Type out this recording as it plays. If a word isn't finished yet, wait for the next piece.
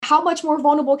how much more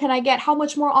vulnerable can I get? How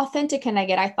much more authentic can I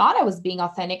get? I thought I was being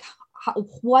authentic.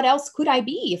 What else could I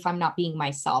be if I'm not being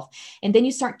myself? And then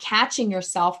you start catching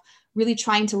yourself really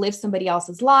trying to live somebody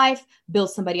else's life,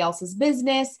 build somebody else's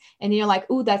business. And you're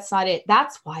like, ooh, that's not it.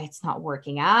 That's why it's not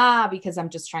working. Because I'm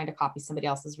just trying to copy somebody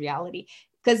else's reality.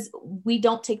 Because we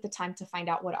don't take the time to find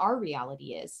out what our reality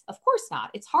is. Of course not.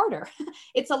 It's harder.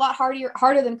 It's a lot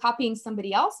harder than copying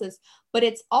somebody else's, but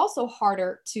it's also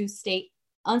harder to stay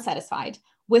unsatisfied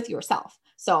with yourself.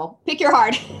 So pick your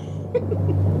heart.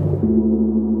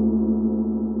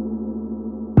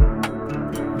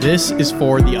 This is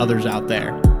for the others out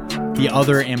there, the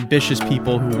other ambitious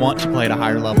people who want to play at a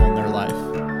higher level in their life.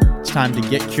 It's time to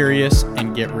get curious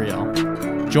and get real.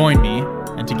 Join me,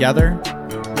 and together,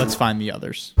 let's find the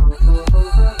others.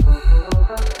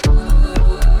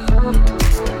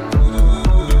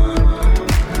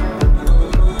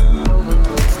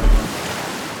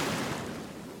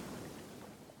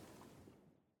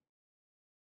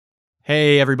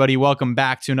 Hey, everybody. Welcome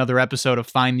back to another episode of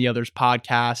Find the Others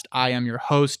podcast. I am your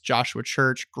host, Joshua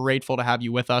Church. Grateful to have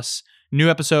you with us. New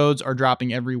episodes are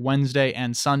dropping every Wednesday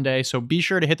and Sunday, so be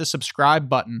sure to hit the subscribe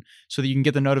button so that you can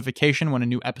get the notification when a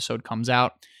new episode comes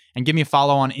out. And give me a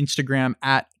follow on Instagram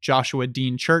at Joshua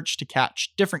Dean Church to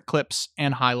catch different clips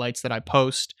and highlights that I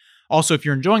post. Also, if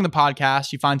you're enjoying the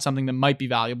podcast, you find something that might be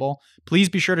valuable, please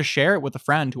be sure to share it with a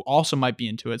friend who also might be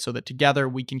into it so that together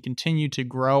we can continue to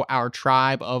grow our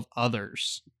tribe of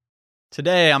others.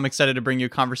 Today, I'm excited to bring you a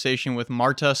conversation with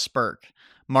Marta Spurk.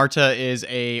 Marta is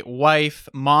a wife,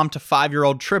 mom to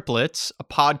 5-year-old triplets, a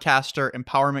podcaster,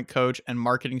 empowerment coach, and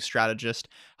marketing strategist,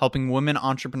 helping women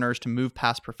entrepreneurs to move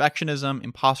past perfectionism,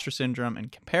 imposter syndrome,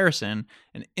 and comparison,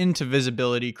 and into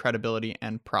visibility, credibility,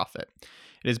 and profit.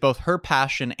 It is both her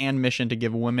passion and mission to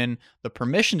give women the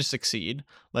permission to succeed,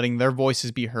 letting their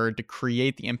voices be heard to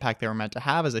create the impact they were meant to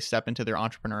have as they step into their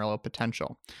entrepreneurial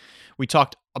potential. We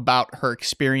talked about her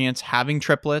experience having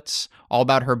triplets, all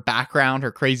about her background,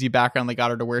 her crazy background that got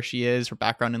her to where she is, her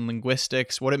background in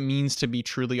linguistics, what it means to be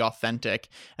truly authentic,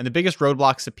 and the biggest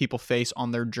roadblocks that people face on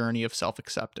their journey of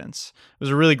self-acceptance. It was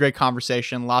a really great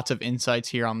conversation, lots of insights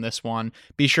here on this one.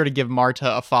 Be sure to give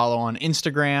Marta a follow on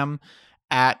Instagram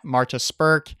at Marta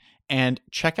Spurk, and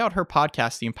check out her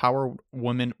podcast, the Empower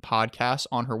Woman Podcast,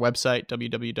 on her website,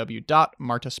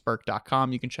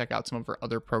 www.martaspurk.com. You can check out some of her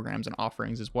other programs and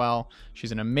offerings as well.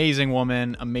 She's an amazing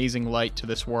woman, amazing light to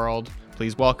this world.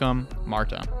 Please welcome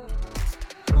Marta.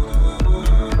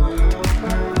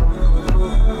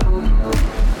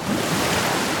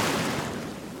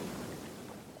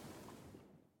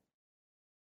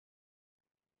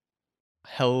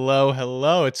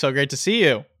 Hello. It's so great to see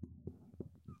you.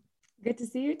 Good to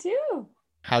see you too.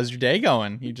 How's your day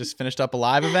going? You just finished up a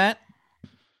live event?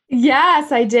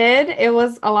 Yes, I did. It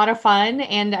was a lot of fun,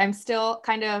 and I'm still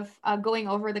kind of going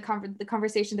over the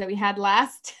conversation that we had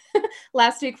last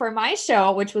week for my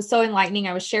show, which was so enlightening.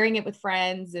 I was sharing it with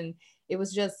friends, and it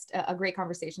was just a great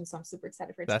conversation. So I'm super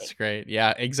excited for today. That's great.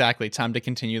 Yeah, exactly. Time to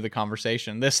continue the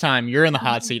conversation. This time you're in the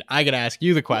hot seat. I got to ask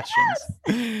you the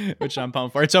questions, which I'm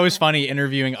pumped for. It's always funny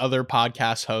interviewing other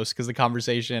podcast hosts because the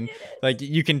conversation, like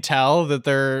you can tell that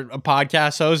they're a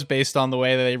podcast host based on the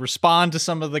way that they respond to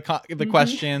some of the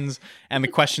questions and the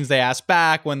questions they ask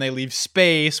back, when they leave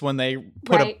space, when they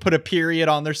put a period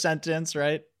on their sentence,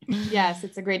 right? Yes,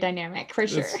 it's a great dynamic for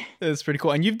sure. It's pretty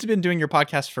cool. And you've been doing your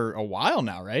podcast for a while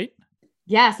now, right?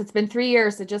 Yes, it's been 3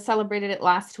 years. I just celebrated it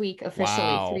last week officially.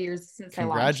 Wow. 3 years since I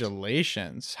launched.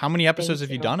 Congratulations. How many episodes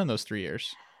have you done in those 3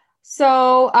 years?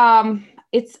 So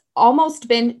it's almost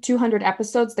been 200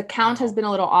 episodes. The count has been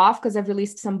a little off because I've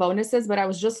released some bonuses, but I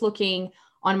was just looking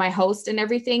on my host and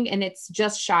everything, and it's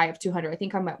just shy of 200. I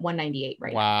think I'm at 198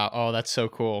 right now. Wow. Oh, that's so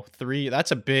cool.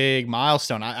 That's a big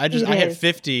milestone. I hit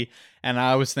 50 and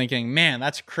I was thinking, man,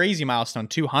 that's a crazy milestone.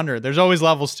 200. There's always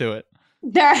levels to it.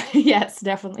 Yes,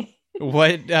 definitely.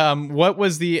 What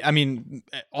was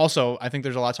also, I think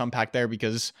there's a lot to unpack there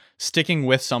because sticking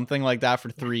with something like that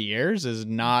for 3 years is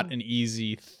not an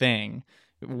easy thing.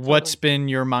 Totally. What's been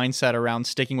your mindset around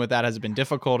sticking with that? Has it been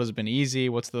difficult? Has it been easy?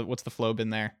 What's the flow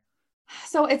been there?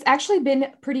 So it's actually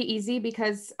been pretty easy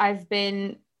because I've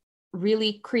been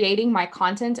really creating my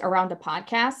content around the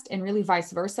podcast and really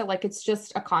vice versa. Like it's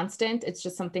just a constant. It's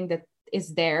just something that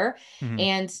is there. Mm-hmm.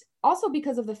 And also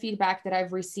because of the feedback that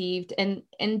I've received and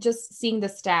just seeing the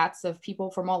stats of people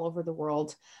from all over the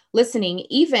world listening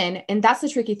even, and that's the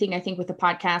tricky thing I think with the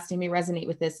podcast, and may resonate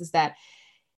with this, is that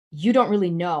you don't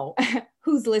really know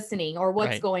who's listening or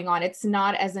what's going on. It's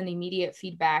not as an immediate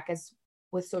feedback as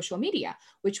with social media,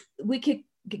 which we could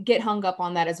get hung up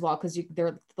on that as well. Because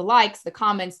the likes, the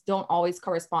comments don't always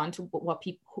correspond to what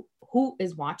people, who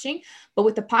is watching. But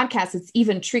with the podcast, it's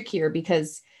even trickier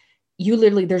because you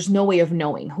literally, there's no way of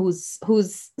knowing who's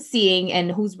seeing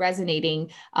and who's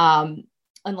resonating,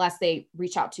 unless they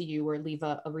reach out to you or leave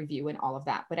a review and all of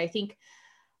that. But I think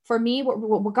for me,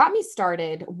 what got me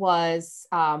started was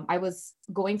I was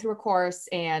going through a course,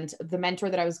 and the mentor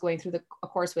that I was going through a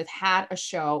course with had a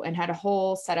show and had a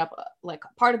whole setup. Like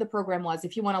part of the program was,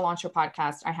 if you want to launch your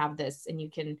podcast, I have this, and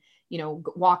you can,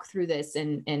 walk through this,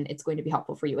 and it's going to be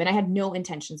helpful for you. And I had no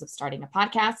intentions of starting a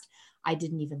podcast. I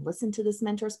didn't even listen to this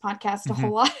mentor's podcast a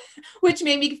whole lot, which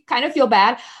made me kind of feel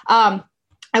bad.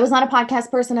 I was not a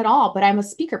podcast person at all, but I'm a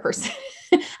speaker person.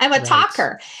 I'm a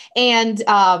talker. And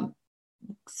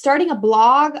starting a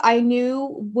blog, I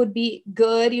knew would be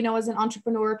good. As an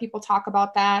entrepreneur, people talk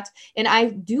about that. And I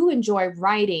do enjoy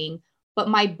writing, but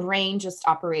my brain just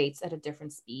operates at a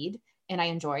different speed. And I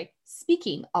enjoy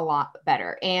speaking a lot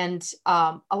better. And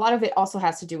a lot of it also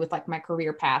has to do with like my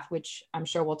career path, which I'm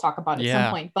sure we'll talk about at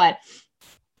some point. But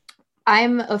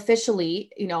I'm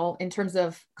officially, in terms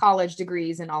of college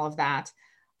degrees and all of that,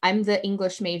 I'm the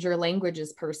English major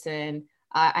languages person.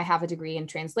 I have a degree in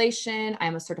translation.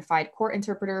 I'm a certified court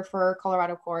interpreter for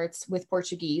Colorado courts with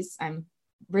Portuguese. I'm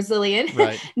Brazilian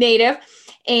native.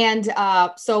 And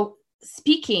so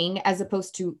speaking as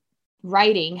opposed to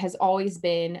writing has always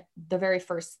been the very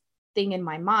first thing in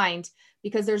my mind,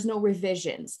 because there's no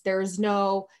revisions. There's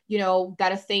no, got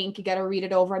to think, you got to read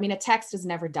it over. I mean, a text is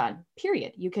never done,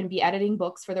 period. You can be editing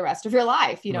books for the rest of your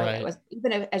life,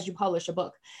 even as you publish a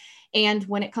book. And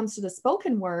when it comes to the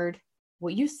spoken word,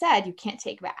 what you said, you can't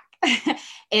take back.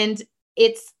 And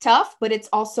it's tough, but it's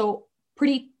also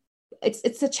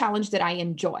it's a challenge that I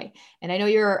enjoy. And I know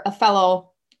you're a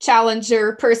fellow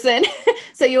challenger person.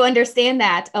 So you understand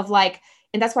that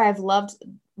and that's why I've loved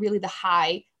really the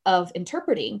high of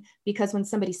interpreting, because when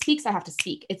somebody speaks, I have to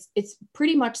speak. It's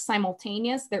pretty much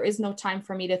simultaneous. There is no time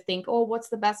for me to think, oh, what's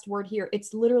the best word here?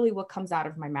 It's literally what comes out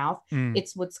of my mouth.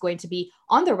 It's what's going to be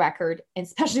on the record, and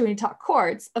especially when you talk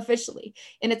courts officially.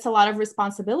 And it's a lot of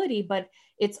responsibility, but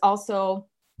it's also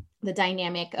the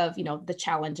dynamic of, the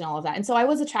challenge and all of that. And so I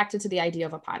was attracted to the idea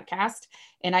of a podcast,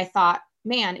 and I thought,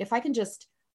 man, if I can just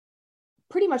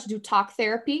pretty much do talk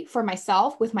therapy for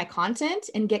myself with my content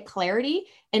and get clarity,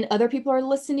 and other people are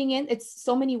listening in, it's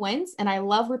so many wins. And I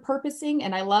love repurposing,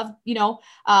 and I love,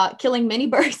 killing many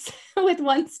birds with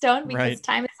one stone, because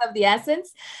time is of the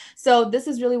essence. So this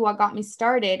is really what got me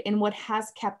started and what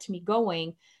has kept me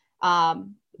going,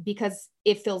 because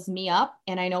it fills me up,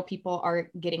 and I know people are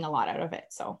getting a lot out of it.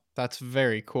 So that's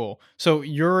very cool. So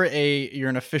you're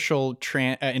an official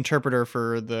interpreter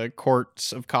for the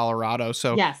courts of Colorado.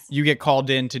 So yes, you get called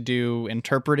in to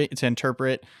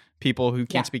interpret people who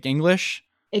can't speak English.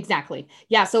 Exactly.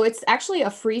 Yeah. So it's actually a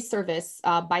free service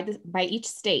by each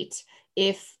state.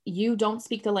 If you don't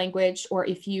speak the language, or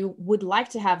if you would like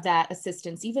to have that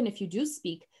assistance, even if you do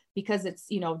speak, because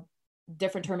it's,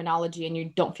 different terminology and you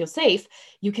don't feel safe,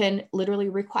 you can literally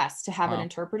request to have an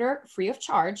interpreter free of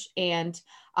charge. And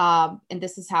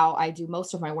this is how I do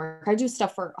most of my work. I do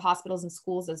stuff for hospitals and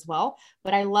schools as well,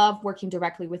 but I love working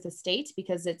directly with the state,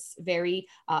 because it's very,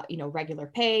 regular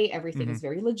pay. Everything is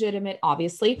very legitimate,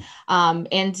 obviously.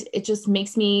 And it just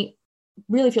makes me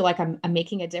really feel like I'm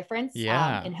making a difference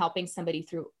in helping somebody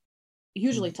through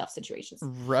usually tough situations.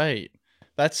 Right.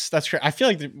 That's great. I feel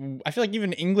like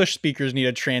even English speakers need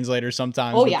a translator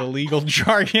sometimes with the legal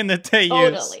jargon that they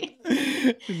use.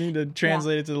 You need to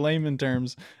translate it to the layman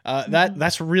terms.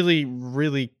 That's really,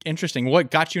 really interesting.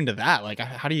 What got you into that? Like,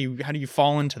 how do you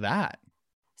fall into that?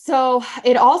 So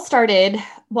it all started,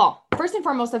 well, first and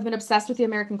foremost, I've been obsessed with the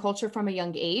American culture from a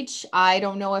young age. I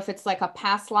don't know if it's like a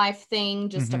past life thing,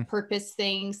 just a purpose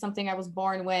thing, something I was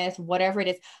born with, whatever it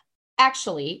is.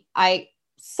 Actually, I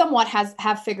somewhat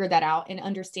have figured that out, in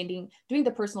understanding, doing the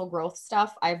personal growth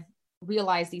stuff. I've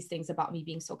realized these things about me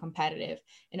being so competitive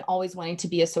and always wanting to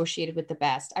be associated with the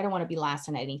best. I don't want to be last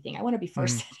in anything. I want to be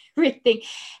first in everything.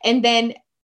 And then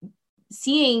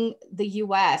seeing the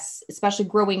US, especially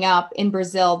growing up in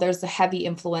Brazil, there's a heavy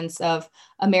influence of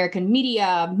American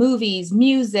media, movies,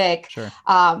 music. Sure.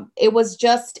 It was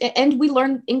just, and we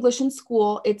learned English in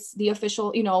school. It's the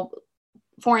official,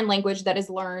 foreign language that is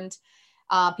learned.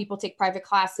 People take private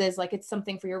classes, like it's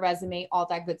something for your resume, all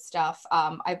that good stuff.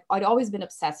 I'd always been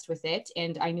obsessed with it,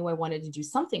 and I knew I wanted to do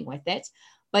something with it.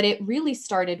 But it really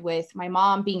started with my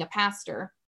mom being a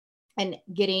pastor and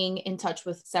getting in touch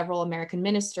with several American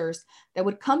ministers that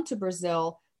would come to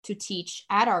Brazil to teach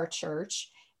at our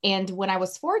church. And when I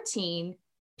was 14,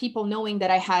 people knowing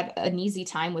that I had an easy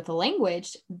time with the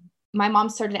language, my mom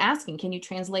started asking, can you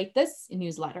translate this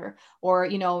newsletter? Or,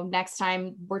 next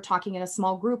time we're talking in a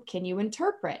small group, can you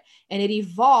interpret? And it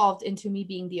evolved into me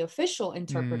being the official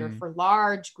interpreter for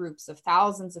large groups of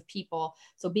thousands of people.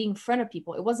 So being in front of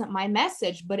people, it wasn't my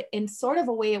message, but in sort of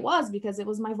a way it was, because it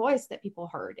was my voice that people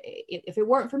heard. If it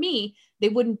weren't for me, they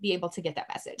wouldn't be able to get that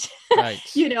message, right.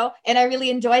 And I really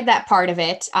enjoyed that part of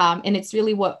it. And it's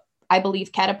really what I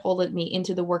believe catapulted me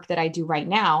into the work that I do right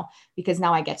now, because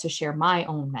now I get to share my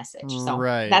own message. So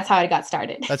that's how I got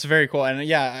started. That's very cool. And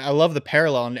yeah, I love the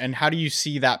parallel. And how do you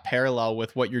see that parallel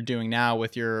with what you're doing now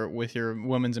with your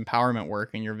women's empowerment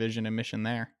work and your vision and mission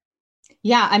there?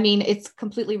 Yeah, I mean, it's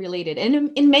completely related.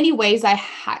 And in many ways,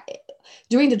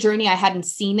 during the journey, I hadn't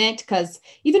seen it, because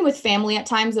even with family, at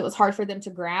times it was hard for them to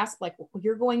grasp, like,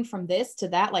 you're going from this to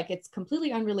that. Like, it's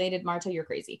completely unrelated. Marta, you're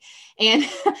crazy. And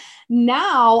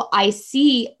now I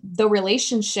see the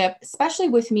relationship, especially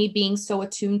with me being so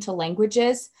attuned to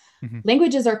languages.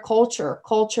 Languages are culture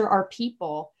are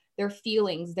people, their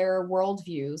feelings, their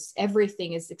worldviews,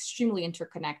 everything is extremely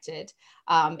interconnected.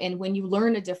 And when you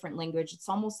learn a different language, it's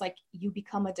almost like you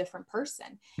become a different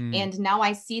person. And now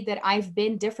I see that I've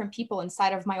been different people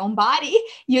inside of my own body,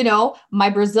 my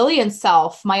Brazilian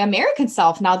self, my American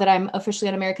self, now that I'm officially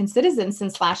an American citizen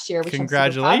since last year, which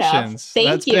Congratulations. I'm super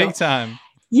proud of. Thank you. Big time.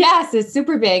 Yes, it's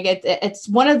super big. It's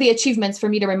one of the achievements for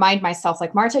me to remind myself,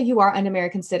 like, Marta, you are an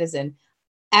American citizen.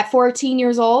 At 14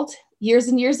 years old, years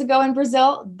and years ago in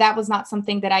Brazil, that was not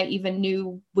something that I even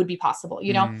knew would be possible,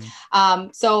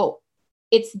 So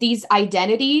it's these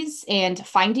identities and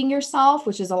finding yourself,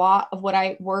 which is a lot of what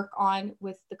I work on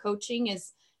with the coaching,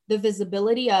 is the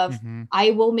visibility of,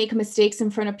 I will make mistakes in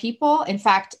front of people. In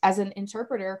fact, as an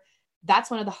interpreter,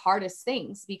 that's one of the hardest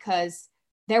things, because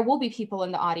there will be people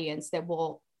in the audience that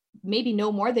will maybe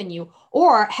know more than you,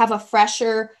 or have a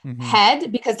fresher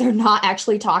head because they're not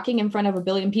actually talking in front of a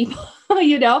billion people,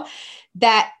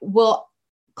 that will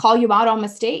call you out on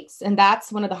mistakes. And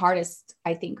that's one of the hardest,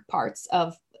 I think, parts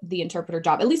of the interpreter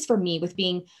job, at least for me, with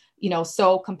being,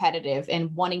 so competitive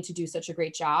and wanting to do such a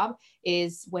great job,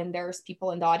 is when there's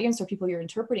people in the audience or people you're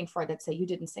interpreting for that say, you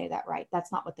didn't say that right.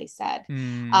 That's not what they said.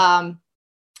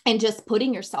 And just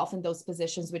putting yourself in those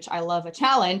positions, which I love a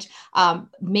challenge,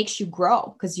 makes you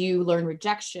grow, because you learn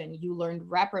rejection, you learn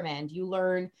reprimand, you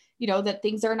learn, that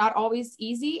things are not always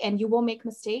easy, and you will make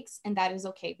mistakes, and that is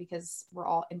okay, because we're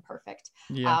all imperfect.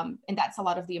 And that's a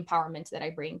lot of the empowerment that I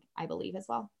bring, I believe, as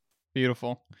well.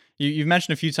 Beautiful. You've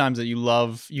mentioned a few times that you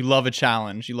love a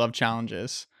challenge. You love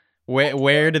challenges.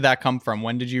 Where did that come from?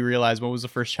 When did you realize, what was the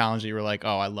first challenge that you were like,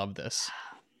 oh, I love this?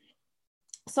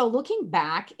 So looking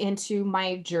back into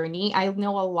my journey, I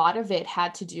know a lot of it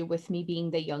had to do with me being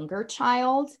the younger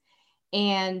child,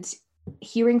 and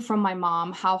hearing from my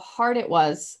mom how hard it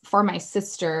was for my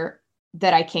sister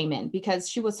that I came in, because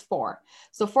she was 4.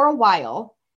 So for a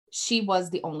while, she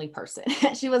was the only person.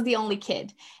 She was the only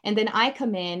kid. And then I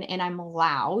come in and I'm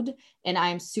loud and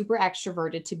I'm super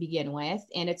extroverted to begin with.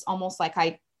 And it's almost like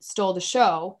I stole the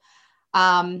show.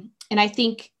 And I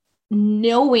think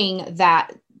knowing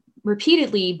that,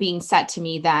 repeatedly being said to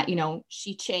me that,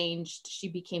 she changed, she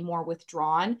became more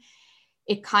withdrawn,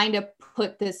 it kind of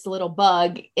put this little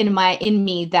bug in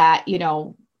me that,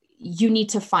 you need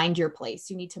to find your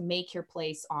place. You need to make your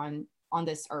place on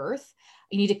this earth.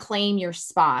 You need to claim your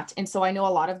spot. And so I know a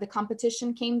lot of the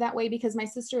competition came that way, because my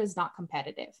sister is not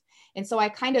competitive. And so I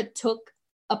kind of took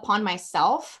upon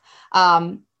myself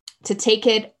to take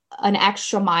it an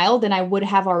extra mile than I would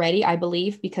have already, I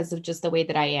believe, because of just the way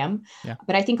that I am. Yeah.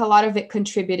 But I think a lot of it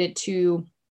contributed to,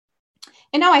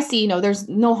 and now I see, there's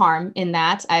no harm in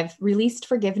that. I've released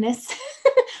forgiveness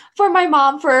for my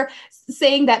mom for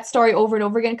saying that story over and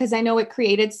over again, because I know it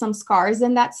created some scars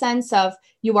in that sense of,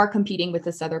 you are competing with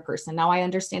this other person. Now I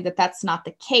understand that that's not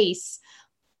the case,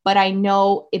 but I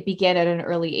know it began at an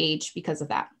early age because of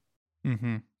that.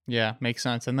 Yeah, makes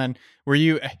sense. And then were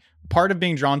you part of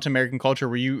being drawn to American culture?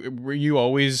 Were you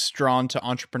always drawn to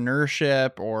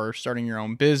entrepreneurship or starting your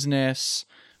own business?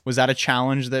 Was that a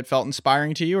challenge that felt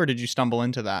inspiring to you, or did you stumble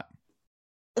into that?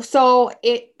 So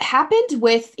it happened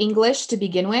with English to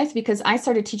begin with, because I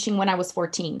started teaching when I was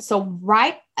 14. So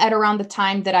right at around the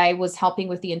time that I was helping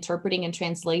with the interpreting and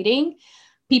translating,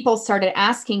 people started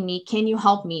asking me, can you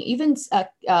help me? Even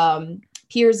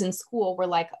peers in school were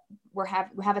like, we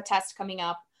have a test coming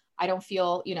up. I don't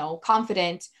feel,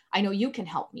 confident, I know you can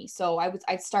help me. So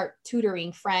I'd start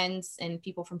tutoring friends and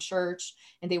people from church,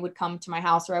 and they would come to my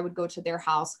house or I would go to their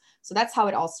house. So that's how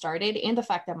it all started. And the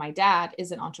fact that my dad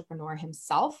is an entrepreneur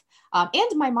himself,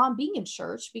 and my mom being in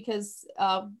church, because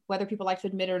whether people like to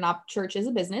admit it or not, church is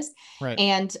a business. Right.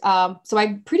 And so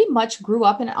I pretty much grew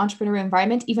up in an entrepreneurial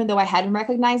environment, even though I hadn't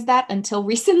recognized that until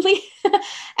recently.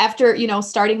 After,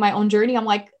 starting my own journey, I'm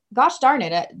like, gosh darn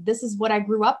it, this is what I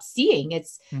grew up seeing.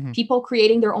 It's people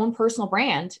creating their own personal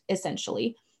brand,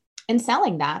 essentially, and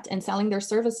selling that and selling their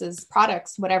services,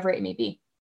 products, whatever it may be.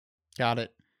 Got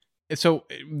it. So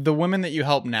the women that you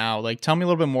help now, like, tell me a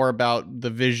little bit more about the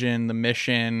vision, the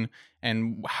mission,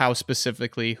 and how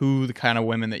specifically who the kind of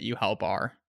women that you help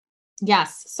are.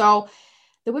 Yes. So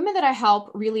the women that I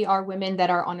help really are women that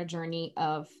are on a journey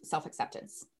of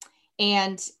self-acceptance.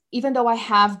 And even though I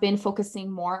have been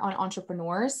focusing more on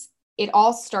entrepreneurs, it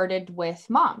all started with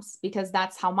moms, because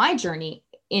that's how my journey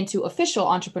into official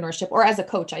entrepreneurship, or as a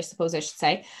coach, I suppose I should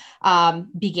say,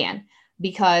 began.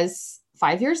 Because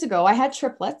 5 years ago, I had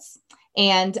triplets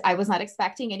and I was not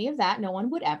expecting any of that. No one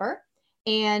would ever.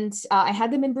 And I had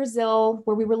them in Brazil,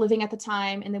 where we were living at the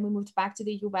time. And then we moved back to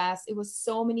the US. It was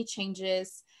so many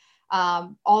changes.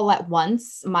 All at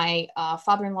once. My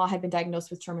father-in-law had been diagnosed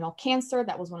with terminal cancer.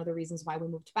 That was one of the reasons why we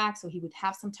moved back, so he would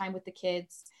have some time with the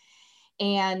kids.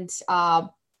 And I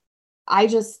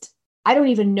don't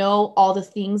even know all the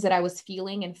things that I was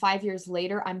feeling. And 5 years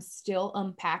later, I'm still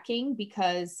unpacking,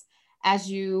 because as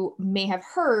you may have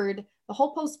heard, the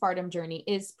whole postpartum journey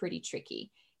is pretty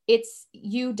tricky. It's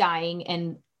you dying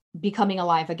and becoming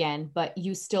alive again, but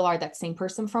you still are that same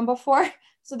person from before.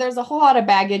 So there's a whole lot of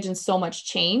baggage and so much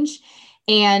change.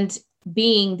 And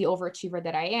being the overachiever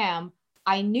that I am,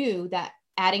 I knew that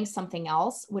adding something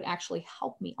else would actually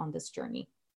help me on this journey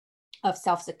of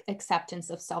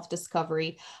self-acceptance, of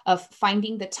self-discovery, of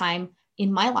finding the time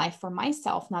in my life for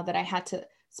myself, now that I had to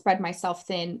spread myself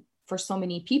thin for so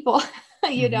many people,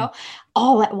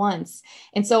 all at once.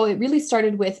 And so it really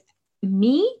started with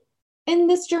me in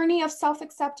this journey of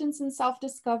self-acceptance and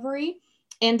self-discovery.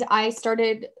 And I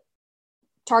started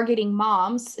targeting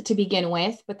moms to begin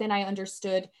with, but then I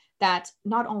understood that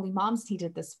not only moms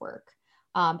needed this work,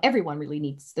 everyone really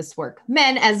needs this work,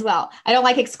 men as well. I don't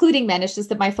like excluding men. It's just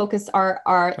that my focus are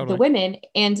Totally. the women,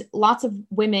 and lots of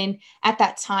women at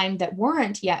that time that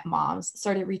weren't yet moms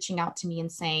started reaching out to me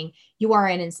and saying, you are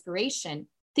an inspiration,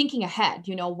 thinking ahead.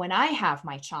 When I have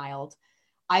my child,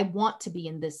 I want to be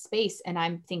in this space. And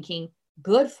I'm thinking,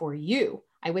 good for you.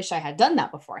 I wish I had done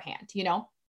that beforehand,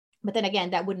 But then again,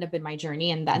 that wouldn't have been my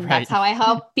journey. And then that's how I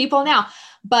help people now.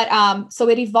 But so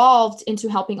it evolved into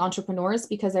helping entrepreneurs,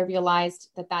 because I realized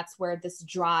that that's where this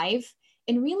drive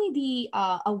and really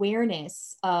the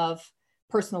awareness of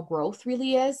personal growth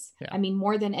really is. Yeah. I mean,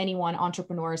 more than anyone,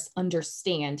 entrepreneurs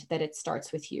understand that it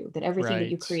starts with you, that everything that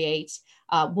you create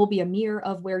will be a mirror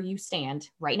of where you stand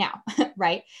right now.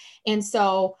 Right. And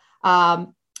so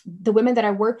the women that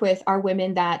I work with are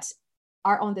women that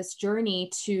are on this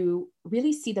journey to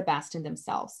really see the best in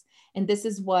themselves. And this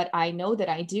is what I know that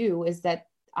I do, is that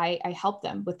I help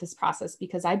them with this process,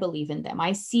 because I believe in them.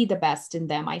 I see the best in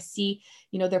them. I see,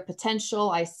 their potential.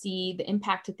 I see the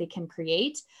impact that they can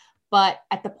create. But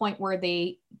at the point where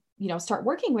they, start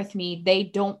working with me, they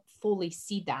don't fully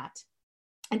see that.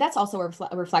 And that's also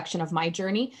a reflection of my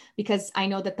journey, because I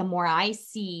know that the more I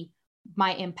see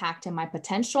my impact and my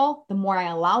potential, the more I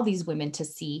allow these women to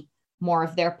see more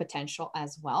of their potential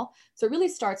as well. So it really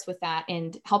starts with that,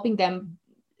 and helping them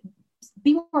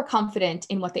be more confident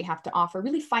in what they have to offer,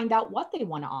 really find out what they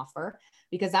want to offer,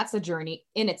 because that's a journey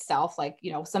in itself. Like,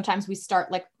 sometimes we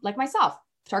start like myself,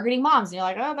 targeting moms, and you're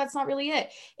like, oh, that's not really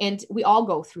it. And we all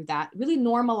go through that, really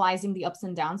normalizing the ups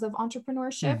and downs of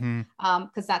entrepreneurship.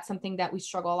 Because that's something that we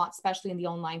struggle a lot, especially in the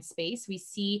online space. We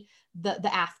see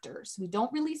the afters. We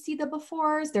don't really see the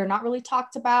befores. They're not really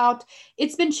talked about.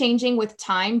 It's been changing with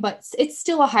time, but it's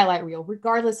still a highlight reel,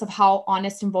 regardless of how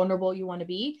honest and vulnerable you want to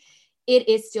be. It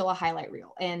is still a highlight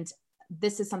reel. And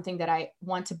this is something that I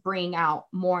want to bring out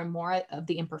more and more of,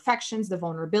 the imperfections, the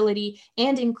vulnerability,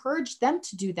 and encourage them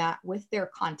to do that with their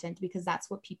content, because that's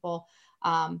what people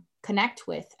connect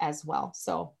with as well.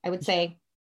 So I would say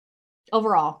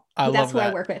overall, that's who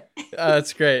I work with.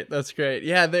 That's great. That's great.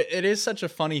 Yeah, it is such a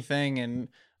funny thing. And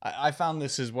I found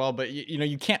this as well, but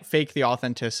you can't fake the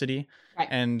authenticity. Right.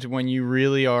 And when you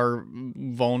really are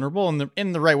vulnerable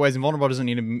in the right ways, and vulnerable doesn't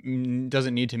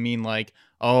need to mean like,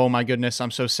 oh my goodness,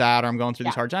 I'm so sad, or I'm going through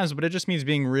these hard times, but it just means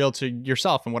being real to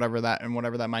yourself, and whatever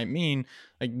that might mean.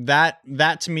 Like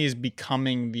that to me is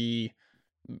becoming the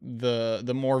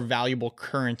more valuable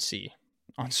currency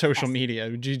on social media.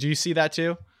 Do you see that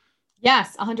too?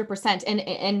 Yes, 100%.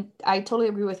 And I totally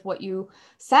agree with what you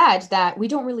said, that we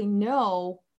don't really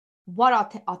know what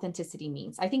authenticity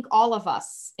means. I think all of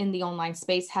us in the online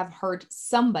space have heard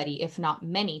somebody, if not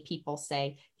many people,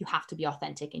 say you have to be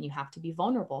authentic and you have to be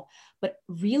vulnerable. But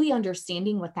really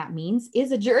understanding what that means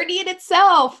is a journey in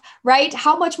itself, right?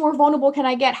 How much more vulnerable can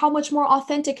I get? How much more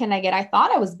authentic can I get? I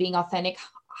thought I was being authentic.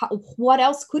 What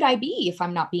else could I be if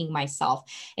I'm not being myself?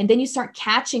 And then you start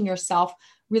catching yourself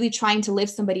really trying to live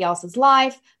somebody else's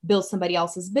life, build somebody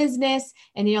else's business.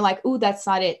 And you're like, ooh, that's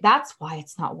not it. That's why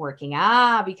it's not working.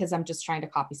 Because I'm just trying to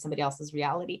copy somebody else's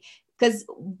reality. Because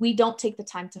we don't take the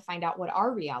time to find out what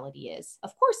our reality is.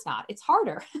 Of course not. It's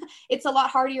harder. It's a lot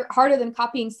harder than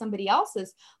copying somebody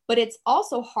else's, but it's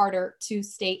also harder to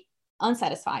stay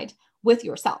unsatisfied with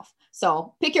yourself.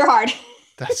 So pick your heart.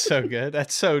 That's so good.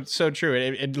 That's so true.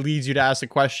 It leads you to ask the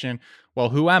question, well,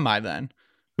 who am I then?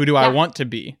 Who do I Yeah. want to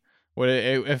be?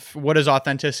 What does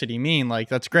authenticity mean? Like,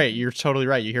 that's great. You're totally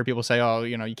right. You hear people say, oh,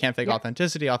 you can't fake Yeah.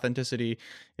 authenticity. Authenticity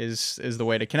is the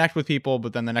way to connect with people.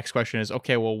 But then the next question is,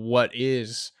 okay, well, what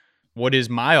is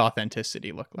my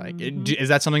authenticity look like? Mm-hmm. Is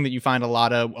that something that you find a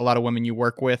lot of women you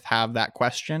work with have that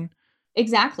question?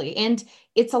 Exactly. And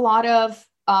it's a lot of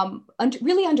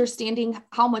really understanding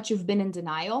how much you've been in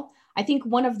denial. I think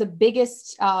one of the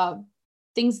biggest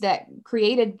things that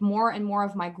created more and more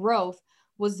of my growth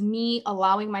was me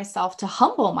allowing myself to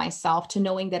humble myself to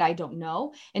knowing that I don't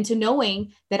know, and to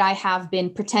knowing that I have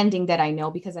been pretending that I know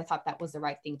because I thought that was the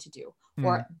right thing to do. Hmm.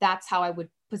 Or that's how I would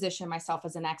position myself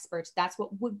as an expert. That's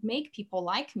what would make people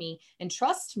like me and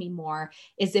trust me more,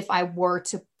 is if I were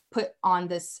to put on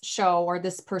this show or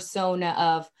this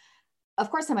persona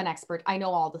of course I'm an expert, I know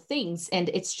all the things. And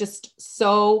it's just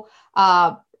so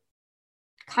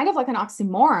kind of like an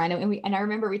oxymoron. And I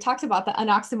remember we talked about an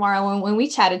oxymoron when we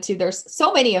chatted too. There's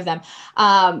so many of them,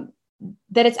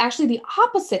 that it's actually the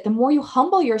opposite. The more you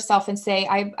humble yourself and say,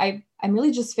 I'm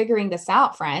really just figuring this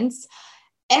out, friends,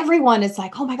 everyone is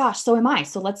like, oh my gosh, so am I.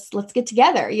 So let's get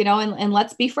together, and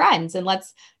let's be friends, and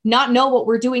let's not know what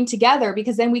we're doing together,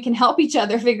 because then we can help each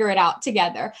other figure it out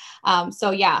together.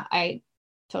 So yeah, I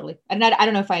totally, I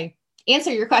don't know if I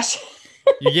answer your question.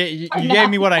 You gave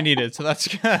me what I needed. So that's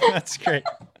that's great.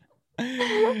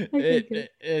 Okay, good.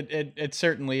 It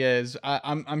certainly is.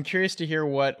 I'm curious to hear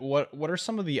what are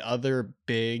some of the other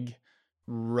big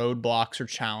roadblocks or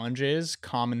challenges,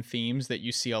 common themes that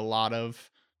you see a lot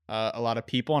of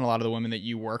people and a lot of the women that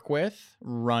you work with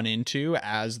run into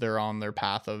as they're on their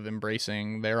path of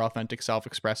embracing their authentic self,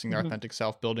 expressing their Mhm. authentic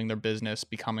self, building their business,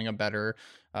 becoming a better,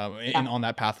 Yeah. and on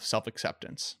that path of self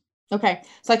acceptance. Okay.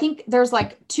 So I think there's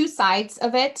like two sides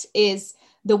of it. Is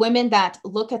the women that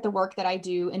look at the work that I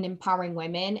do in empowering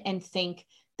women and think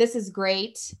this is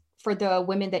great for the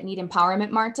women that need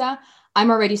empowerment, Marta. I'm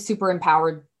already super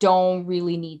empowered. Don't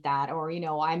really need that. Or,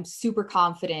 I'm super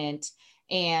confident,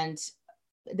 and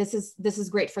this is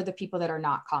great for the people that are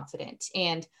not confident.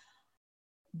 And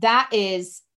that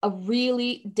is a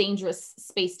really dangerous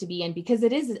space to be in, because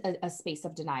it is a space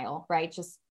of denial, right?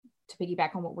 Just to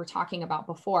piggyback on what we're talking about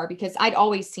before, because I'd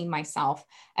always seen myself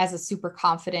as a super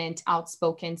confident,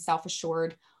 outspoken,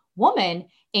 self-assured woman.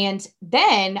 And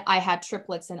then I had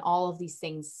triplets, and all of these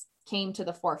things came to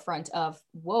the forefront of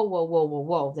whoa, whoa, whoa, whoa,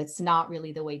 whoa. That's not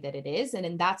really the way that it is. And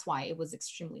then that's why it was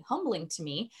extremely humbling to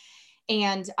me.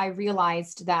 And I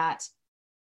realized that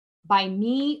by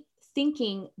me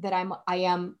thinking that I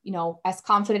am, as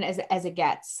confident as it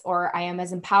gets, or I am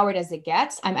as empowered as it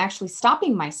gets, I'm actually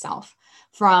stopping myself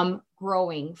from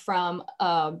growing, from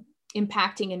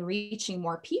impacting and reaching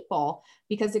more people,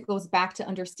 because it goes back to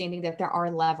understanding that there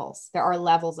are levels. There are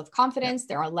levels of Yeah. confidence,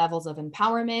 there are levels of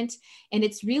empowerment, and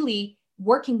it's really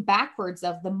working backwards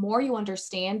of the more you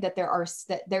understand that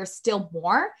there's still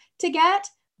more to get,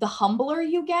 the humbler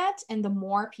you get and the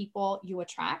more people you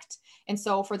attract. And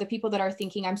so for the people that are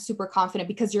thinking I'm super confident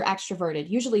because you're extroverted,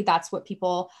 usually that's what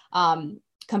people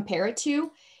compare it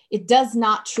to. It does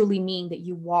not truly mean that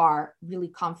you are really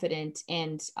confident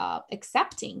and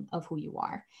accepting of who you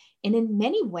are. And in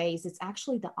many ways, it's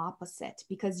actually the opposite,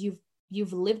 because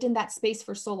you've lived in that space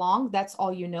for so long. That's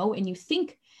all you know, and you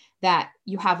think that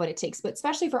you have what it takes. But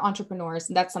especially for entrepreneurs,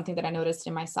 and that's something that I noticed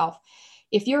in myself,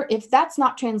 if that's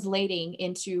not translating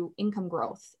into income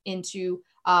growth, into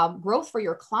growth for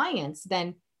your clients,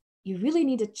 then you really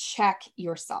need to check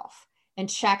yourself and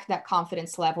check that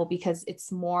confidence level, because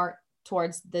it's more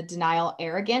towards the denial,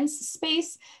 arrogance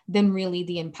space than really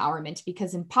the empowerment,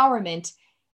 because empowerment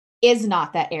is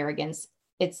not that arrogance.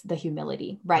 It's the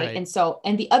humility, right? Right.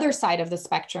 And the other side of the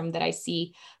spectrum that I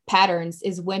see patterns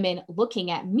is women looking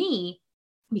at me,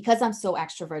 because I'm so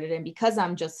extroverted and because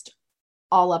I'm just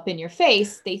all up in your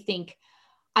face. They think,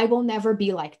 I will never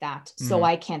be like that. So Mhm.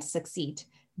 I can't succeed.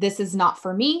 This is not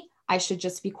for me. I should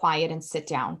just be quiet and sit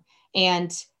down.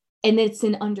 And it's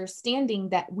an understanding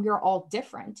that we're all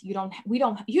different. You don't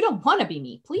want to be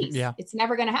me, please. Yeah. It's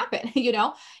never going to happen, and you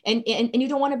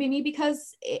don't want to be me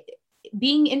because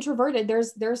being introverted,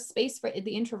 there's space for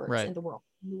the introverts Right. in the world.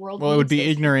 The world Well, it would needs be those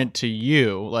people. ignorant to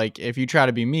you. Like if you try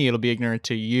to be me, it'll be ignorant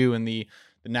to you and the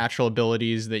natural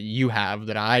abilities that you have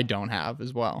that I don't have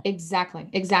as well. Exactly.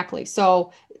 Exactly.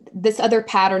 So this other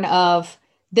pattern of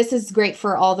this is great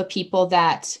for all the people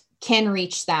that can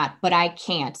reach that, but I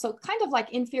can't. So kind of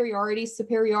like inferiority,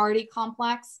 superiority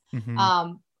complex. Hmm.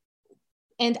 Um,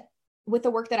 and with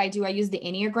the work that I do, I use the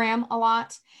Enneagram a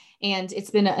lot. And it's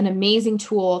been an amazing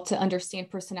tool to understand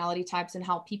personality types and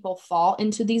how people fall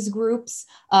into these groups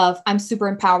of I'm super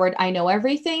empowered, I know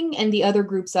everything, and the other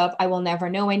groups of I will never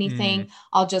know Mm. anything.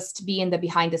 I'll just be in the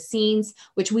behind the scenes,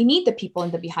 which we need the people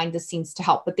in the behind the scenes to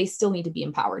help, but they still need to be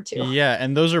empowered too. Yeah,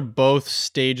 and those are both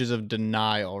stages of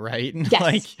denial, right? Like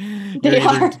Yes, you're they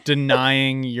either are.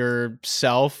 denying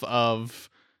yourself of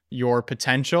your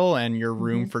potential and your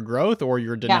room Mhm. for growth, or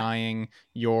you're Yeah, denying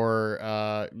your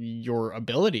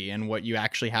ability and what you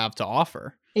actually have to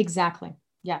offer. exactly.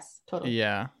 Yes, totally.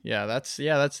 That's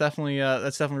definitely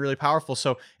really powerful.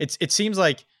 So it seems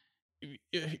like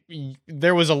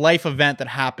there was a life event that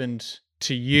happened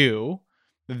to you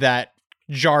that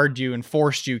jarred you and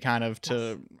forced you kind of Yes,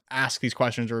 to ask these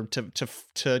questions or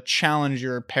to challenge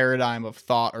your paradigm of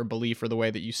thought or belief or the way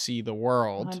that you see the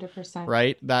world, 100%.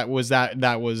 right? That was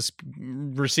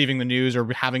receiving the news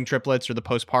or having triplets or the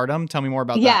postpartum. Tell me more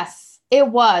about that. Yes, it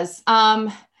was.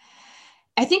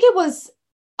 I think it was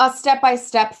a step by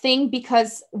step thing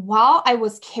because while I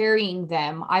was carrying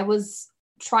them, I was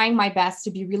trying my best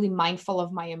to be really mindful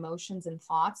of my emotions and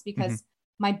thoughts Hmm. because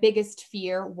my biggest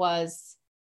fear was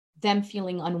them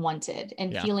feeling unwanted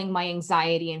and Yeah. feeling my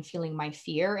anxiety and feeling my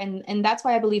fear. And that's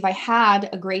why I believe I had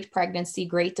a great pregnancy,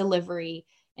 great delivery,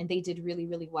 and they did really,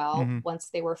 really well Hmm. once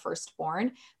they were first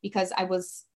born because I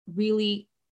was really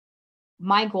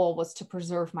my goal was to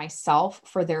preserve myself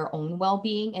for their own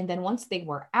well-being. And then once they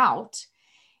were out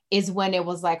is when it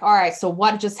was like, all right, so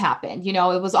what just happened? It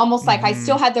was almost like I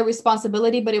still Hmm. had the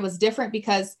responsibility, but it was different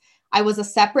because I was a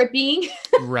separate being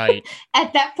Right.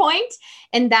 at that point.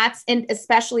 And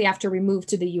especially after we moved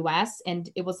to the US, and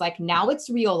it was like now it's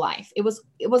real life. It was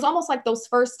almost like those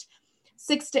first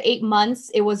 6 to 8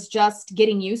 months, it was just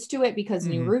getting used to it because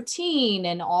new Hmm. routine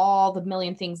and all the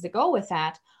million things that go with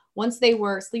that. Once they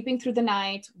were sleeping through the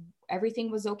night, everything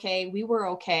was okay. We were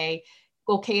okay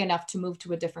enough to move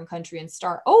to a different country and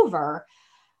start over.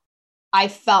 I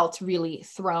felt really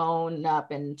thrown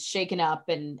up and shaken up,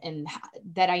 and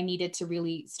that I needed to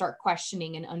really start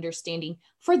questioning and understanding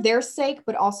for their sake,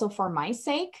 but also for my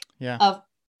sake Yeah. of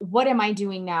what am I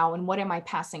doing now and what am I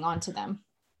passing on to them.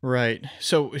 Right.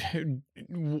 So,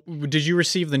 did you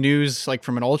receive the news like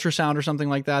from an ultrasound or something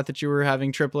like that that you were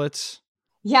having triplets?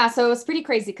 Yeah, so it was pretty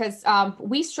crazy because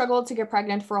we struggled to get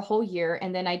pregnant for a whole year,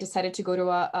 and then I decided to go to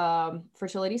a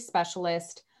fertility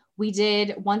specialist. We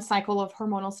did one cycle of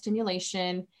hormonal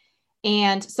stimulation,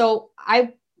 and so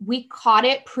I we caught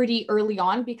it pretty early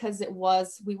on because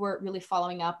we were really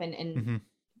following up and Hmm.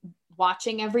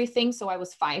 watching everything. So I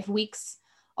was 5 weeks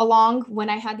along when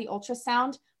I had the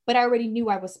ultrasound, but I already knew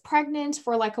I was pregnant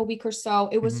for like a week or so.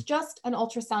 It Hmm. was just an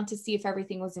ultrasound to see if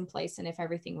everything was in place and if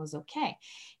everything was okay.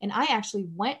 And I actually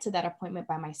went to that appointment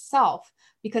by myself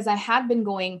because I had been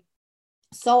going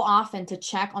so often to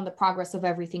check on the progress of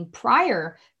everything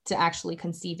prior to actually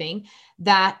conceiving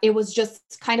that it was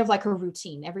just kind of like a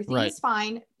routine. Everything Right. is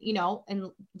fine,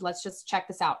 and let's just check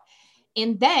this out.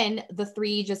 And then the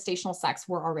 3 gestational sacs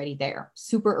were already there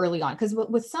super early on. Because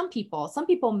with some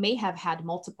people may have had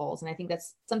multiples. And I think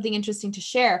that's something interesting to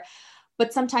share,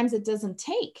 but sometimes it doesn't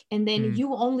take. And then Mm.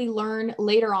 you only learn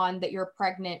later on that you're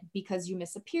pregnant because you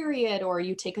miss a period or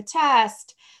you take a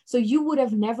test. So you would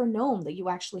have never known that you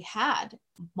actually had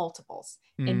multiples.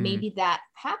 And Mm. maybe that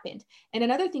happened. And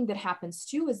another thing that happens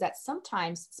too is that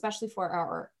sometimes, especially for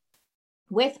our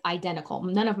with identical,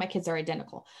 none of my kids are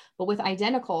identical, but with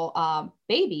identical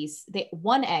babies,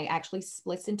 one egg actually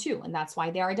splits in two, and that's why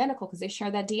they are identical, because they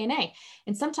share that DNA.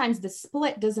 And sometimes the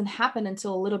split doesn't happen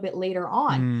until a little bit later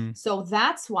on. Mm. So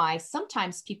that's why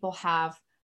sometimes people have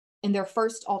in their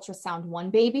first ultrasound one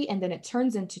baby and then it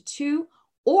turns into two,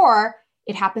 or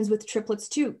it happens with triplets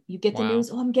too. You get the Wow.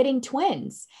 news, oh, I'm getting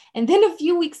twins. And then a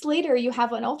few weeks later, you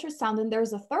have an ultrasound and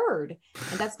there's a third.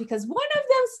 And that's because one of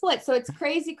them split. So it's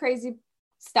crazy, crazy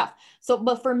stuff. So,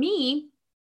 but for me,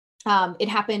 It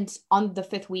happened on the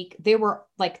 5th week. They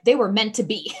were meant to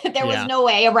be. There was Yeah. no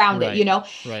way around Right. it, you know?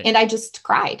 Right. And I just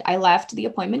cried. I left the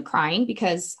appointment crying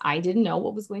because I didn't know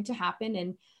what was going to happen.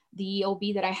 And the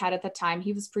OB that I had at the time,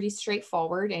 he was pretty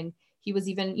straightforward. And he was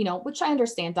even, you know, which I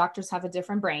understand, doctors have a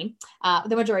different brain,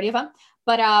 the majority of them.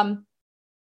 But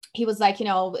he was like, you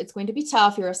know, it's going to be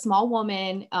tough. You're a small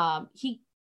woman. He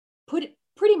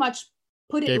pretty much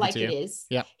put it Gave it like to it you. is.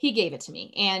 Yeah. He gave it to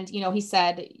me. And, you know, he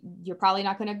said, you're probably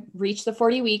not going to reach the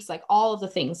 40 weeks, like all of the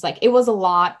things. Like it was a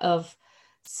lot of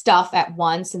stuff at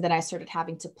once. And then I started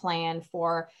having to plan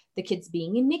for the kids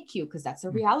being in NICU, because that's a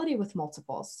reality with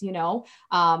multiples, you know,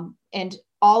 and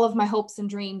all of my hopes and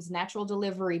dreams, natural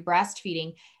delivery,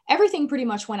 breastfeeding, everything pretty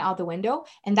much went out the window.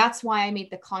 And that's why I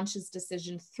made the conscious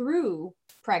decision through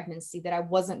pregnancy that I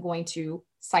wasn't going to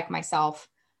psych myself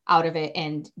out of it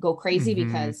and go crazy,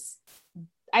 because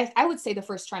I would say the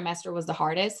first trimester was the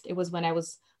hardest. It was when I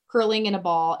was curling in a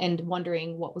ball and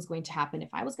wondering what was going to happen, if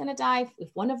I was going to die, if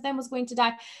one of them was going to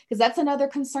die, because that's another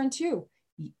concern too.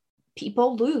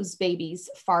 People lose babies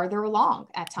farther along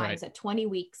at times, at 20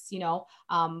 weeks, you know.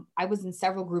 I was in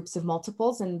several groups of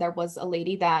multiples, and there was a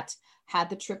lady that had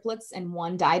the triplets and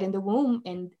one died in the womb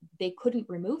and they couldn't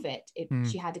remove it.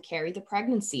 She had to carry the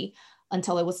pregnancy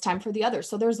until it was time for the other.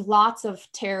 So there's lots of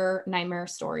terror, nightmare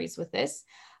stories with this.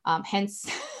 Hence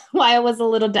why I was a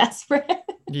little desperate.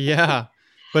 Yeah.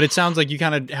 But it sounds like you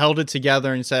kind of held it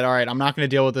together and said, all right, I'm not going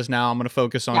to deal with this now. I'm going to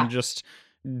focus on just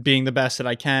being the best that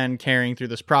I can, carrying through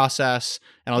this process,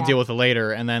 and I'll deal with it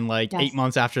later. And then like 8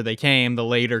 months after they came, the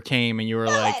later came and you were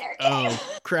like,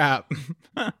 oh crap.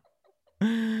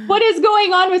 What is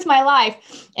going on with my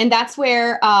life? And that's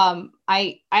where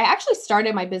I actually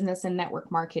started my business in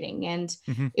network marketing. And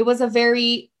it was a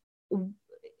very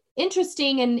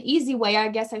interesting and easy way, I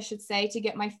guess I should say, to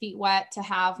get my feet wet, to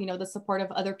have, you know, the support of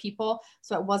other people.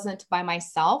 So it wasn't by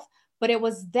myself. But it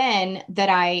was then that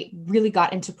I really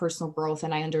got into personal growth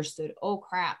and I understood, oh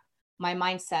crap, my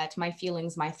mindset, my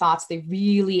feelings, my thoughts, they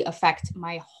really affect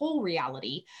my whole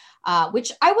reality,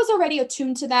 which I was already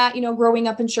attuned to that, you know, growing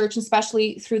up in church,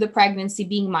 especially through the pregnancy,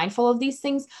 being mindful of these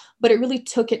things. But it really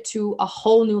took it to a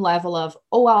whole new level of,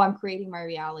 oh, wow, I'm creating my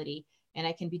reality and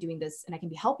I can be doing this and I can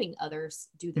be helping others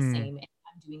do the same. And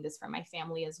I'm doing this for my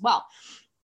family as well.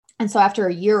 And so after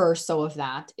a year or so of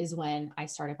that is when I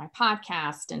started my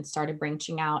podcast and started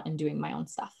branching out and doing my own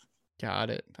stuff. Got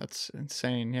it. That's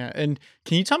insane. Yeah. And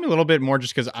can you tell me a little bit more,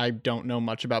 just because I don't know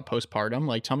much about postpartum?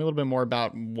 Like, tell me a little bit more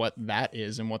about what that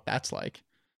is and what that's like.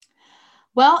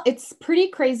 Well, it's pretty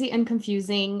crazy and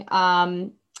confusing.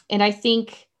 And I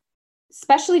think,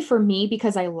 especially for me,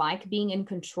 because I like being in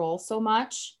control so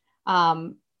much,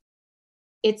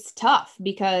 it's tough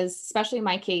because, especially in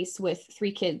my case with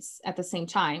 3 kids at the same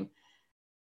time,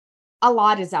 a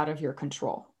lot is out of your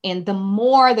control. And the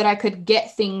more that I could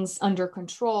get things under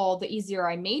control, the easier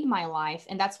I made my life.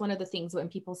 And that's one of the things when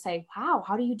people say, wow,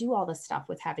 how do you do all this stuff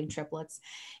with having triplets?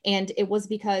 And it was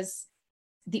because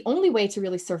the only way to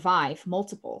really survive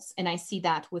multiples, and I see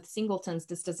that with singletons,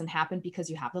 this doesn't happen because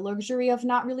you have the luxury of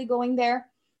not really going there,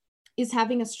 is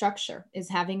having a structure, is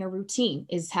having a routine,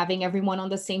 is having everyone on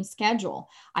the same schedule.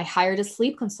 I hired a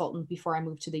sleep consultant before I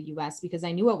moved to the US because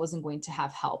I knew I wasn't going to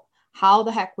have help. How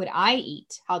the heck would I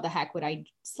eat? How the heck would I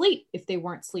sleep if they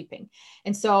weren't sleeping?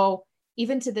 And so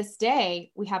even to this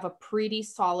day, we have a pretty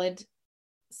solid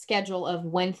schedule of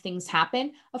when things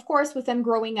happen. Of course, with them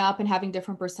growing up and having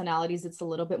different personalities, it's a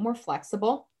little bit more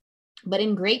flexible. But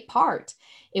in great part,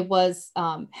 it was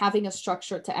having a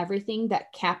structure to everything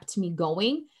that kept me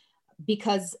going,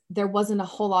 because there wasn't a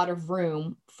whole lot of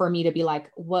room for me to be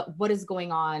like, what is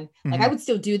going on? Like I would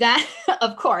still do that,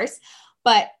 of course,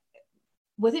 but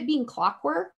with it being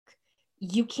clockwork,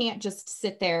 you can't just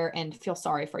sit there and feel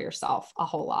sorry for yourself a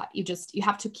whole lot. You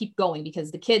have to keep going because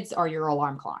the kids are your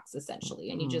alarm clocks essentially.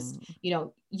 And you just,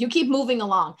 you keep moving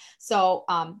along. So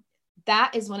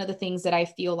that is one of the things that I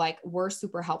feel like were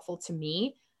super helpful to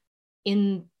me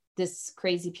in this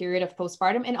crazy period of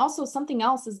postpartum. And also something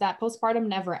else is that postpartum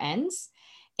never ends.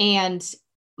 And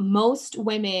most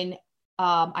women,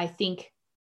 I think,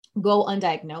 go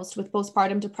undiagnosed with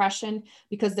postpartum depression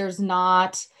because there's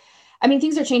not, I mean,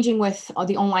 things are changing with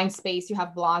the online space. You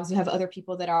have blogs, you have other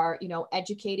people that are,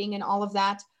 educating and all of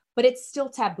that, but it's still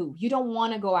taboo. You don't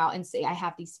want to go out and say, I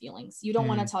have these feelings. You don't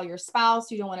want to tell your spouse.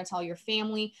 You don't want to tell your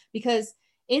family, because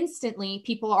instantly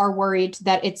people are worried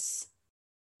that it's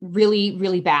really,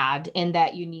 really bad and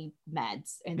that you need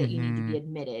meds and that you need to be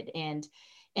admitted. And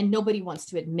nobody wants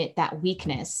to admit that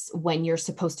weakness when you're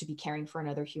supposed to be caring for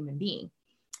another human being,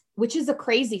 which is a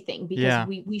crazy thing because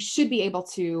we should be able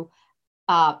to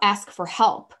ask for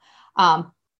help.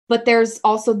 But there's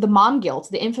also the mom guilt,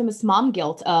 the infamous mom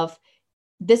guilt of,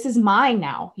 this is mine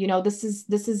now. This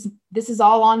is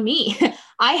all on me.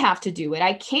 I have to do it.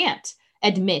 I can't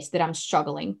admit that I'm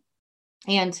struggling.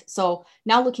 And so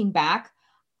now looking back,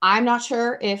 I'm not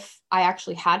sure if I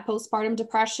actually had postpartum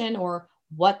depression or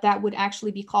what that would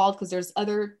actually be called, because there's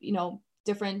other,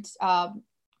 different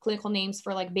clinical names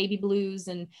for like baby blues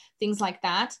and things like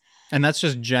that. And that's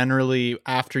just generally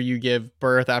after you give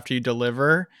birth, after you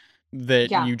deliver,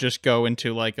 that Yeah. you just go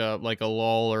into like a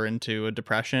lull or into a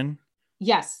depression.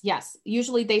 Yes. Yes.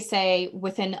 Usually they say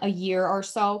within a year or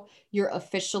so, you're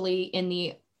officially in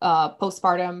the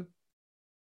postpartum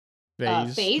Phase,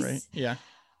 right? phase. Yeah.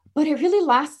 But it really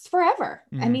lasts forever.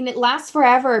 I mean, it lasts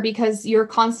forever because you're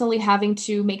constantly having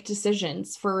to make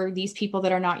decisions for these people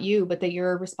that are not you, but that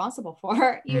you're responsible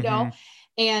for,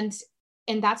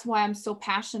 and that's why I'm so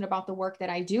passionate about the work that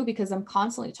I do, because I'm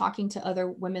constantly talking to other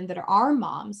women that are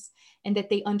moms, and that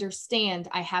they understand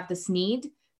I have this need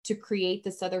to create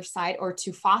this other side, or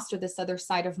to foster this other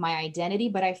side of my identity.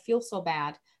 But I feel so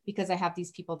bad because I have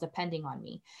these people depending on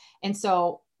me. And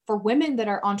so for women that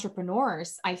are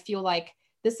entrepreneurs, I feel like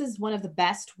this is one of the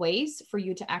best ways for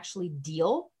you to actually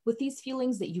deal with these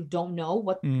feelings that you don't know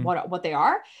what they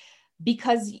are,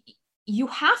 because you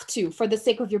have to, for the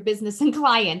sake of your business and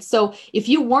clients. So if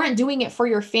you weren't doing it for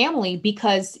your family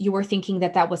because you were thinking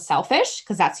that that was selfish,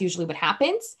 because that's usually what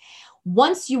happens,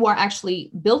 once you are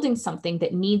actually building something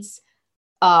that needs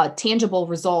tangible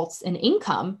results and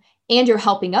income, and you're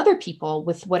helping other people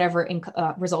with whatever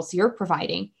results you're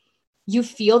providing, you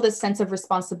feel this sense of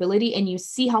responsibility, and you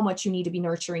see how much you need to be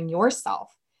nurturing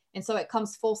yourself. And so it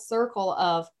comes full circle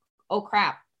of, oh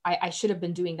crap, I should have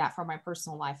been doing that for my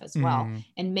personal life as well.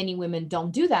 And many women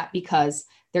don't do that because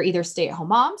they're either stay-at-home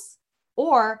moms,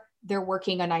 or they're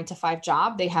working a 9-to-5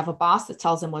 job. They have a boss that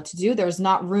tells them what to do. There's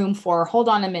not room for, hold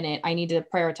on a minute, I need to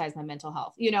prioritize my mental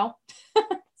health,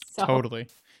 So. Totally.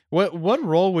 What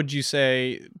role would you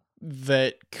say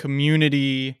that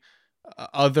community,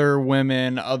 other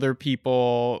women, other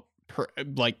people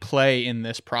play in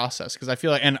this process? Because I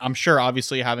feel like, and I'm sure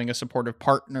obviously having a supportive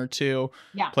partner too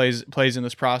plays in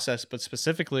this process, but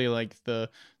specifically like the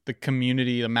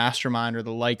community, the mastermind, or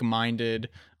the like-minded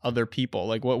other people,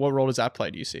 like what role does that play,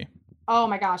 do you see? Oh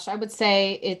my gosh, I would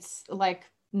say it's like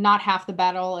not half the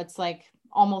battle. It's like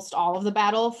almost all of the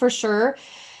battle for sure.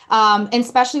 And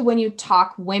especially when you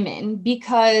talk women,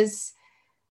 because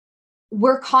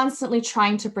we're constantly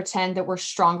trying to pretend that we're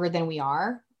stronger than we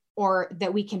are, or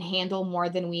that we can handle more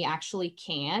than we actually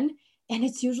can. And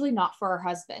it's usually not for our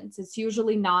husbands. It's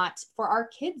usually not for our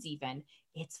kids, even.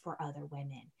 It's for other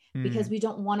women, because we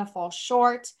don't want to fall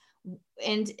short.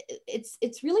 And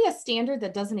it's really a standard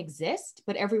that doesn't exist,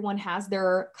 but everyone has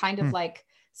their kind of like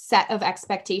set of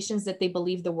expectations that they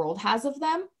believe the world has of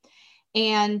them.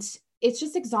 And it's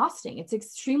just exhausting. It's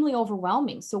extremely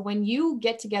overwhelming. So when you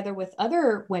get together with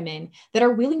other women that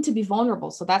are willing to be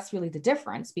vulnerable, so that's really the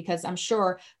difference, because I'm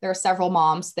sure there are several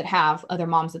moms that have other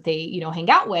moms that they, hang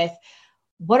out with.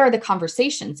 What are the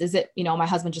conversations? Is it, my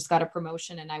husband just got a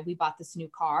promotion and we bought this new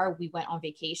car, we went on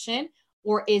vacation?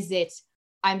 Or is it,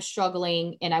 I'm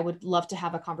struggling and I would love to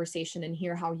have a conversation and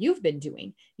hear how you've been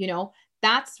doing?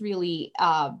 That's really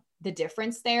the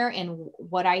difference there. And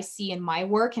what I see in my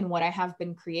work and what I have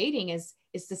been creating is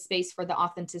the space for the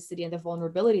authenticity and the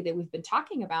vulnerability that we've been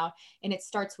talking about. And it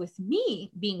starts with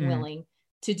me being willing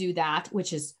to do that,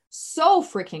 which is so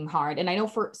freaking hard. And I know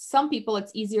for some people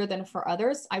it's easier than for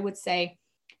others. I would say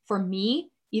for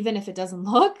me, even if it doesn't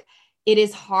look, it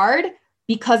is hard,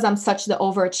 because I'm such the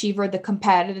overachiever, the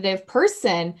competitive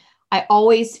person. I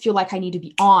always feel like I need to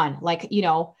be on, like,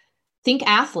 think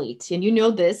athlete, and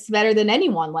this better than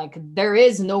anyone. Like, there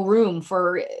is no room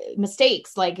for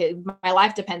mistakes. Like, my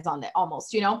life depends on it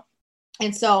almost,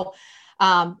 And so,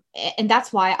 and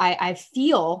that's why I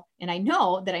feel, and I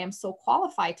know that I am so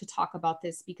qualified to talk about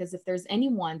this, because if there's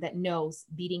anyone that knows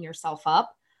beating yourself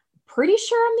up, pretty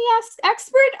sure I'm the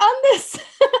expert on this.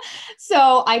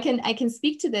 So I can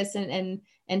speak to this and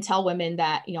tell women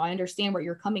that, I understand where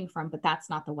you're coming from, but that's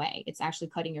not the way. It's actually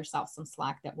cutting yourself some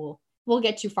slack that will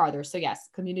get you farther. So yes,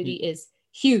 community is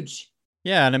huge.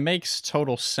 Yeah, and it makes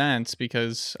total sense,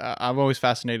 because I'm always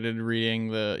fascinated reading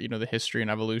the history and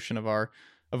evolution of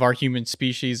our human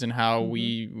species, and how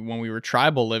we, when we were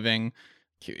tribal living,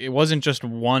 it wasn't just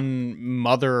one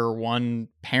mother or one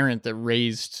parent that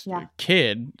raised a Yeah.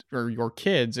 kid or your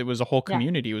kids. It was a whole Yeah.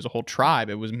 community. It was a whole tribe.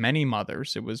 It was many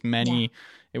mothers. Yeah.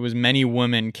 It was many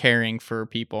women caring for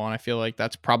people. And I feel like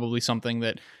that's probably something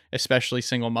that especially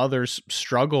single mothers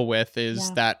struggle with, is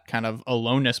Yeah. that kind of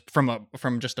aloneness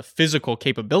from just a physical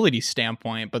capability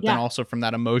standpoint, but then Yeah. also from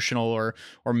that emotional or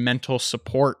mental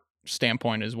support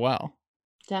standpoint as well.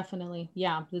 Definitely.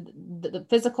 Yeah. The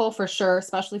physical for sure,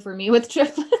 especially for me with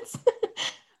triplets,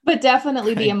 but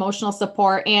definitely the Right. emotional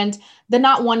support and the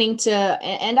not wanting to.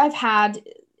 And I've had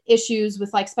issues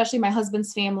with, like, especially my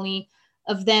husband's family,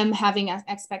 of them having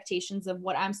expectations of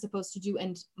what I'm supposed to do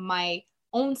and my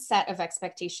own set of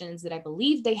expectations that I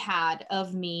believe they had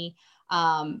of me.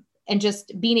 And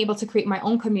just being able to create my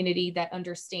own community that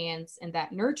understands and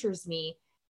that nurtures me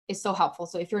is so helpful.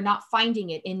 So if you're not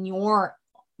finding it in your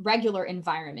regular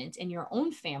environment in your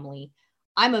own family,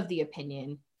 I'm of the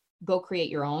opinion, go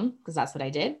create your own, because that's what I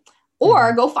did,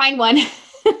 or go find one.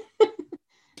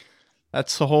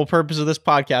 That's the whole purpose of this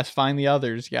podcast. Find the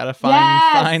others. You gotta find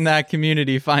Yes. that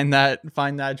community, find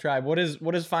that tribe. What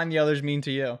does find the others mean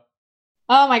to you?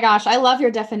 Oh my gosh, I love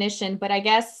your definition, but I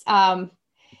guess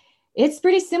it's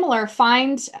pretty similar.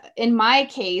 In my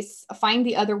case, find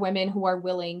the other women who are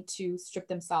willing to strip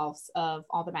themselves of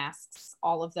all the masks,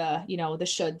 all of the, the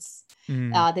shoulds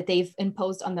that they've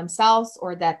imposed on themselves,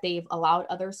 or that they've allowed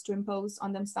others to impose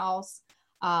on themselves,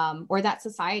 or that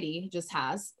society just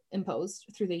has imposed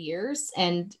through the years,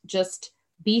 and just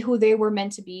be who they were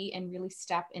meant to be and really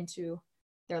step into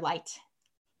their light.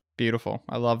 Beautiful.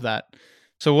 I love that.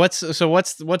 So what's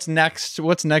next?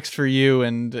 What's next for you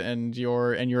and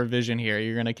your vision here?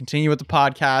 You're going to continue with the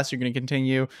podcast. You're going to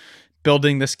continue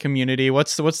building this community.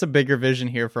 What's the bigger vision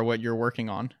here for what you're working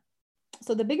on?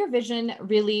 So the bigger vision,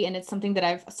 really, and it's something that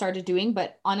I've started doing,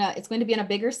 but it's going to be on a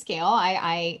bigger scale.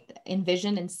 I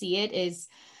envision and see it is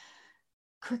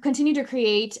continue to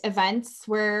create events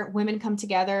where women come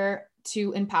together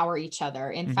to empower each other.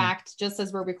 In fact, just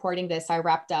as we're recording this, I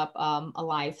wrapped up a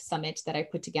live summit that I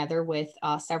put together with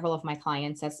several of my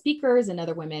clients as speakers and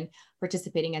other women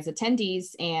participating as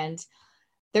attendees. And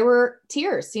there were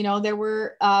tears, there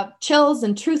were chills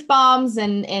and truth bombs,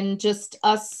 and just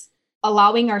us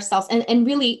allowing ourselves. And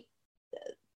really,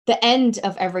 the end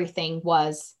of everything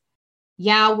was,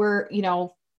 yeah, we're,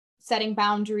 setting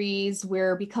boundaries,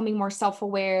 we're becoming more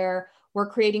self-aware, we're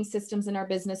creating systems in our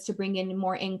business to bring in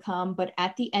more income. But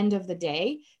at the end of the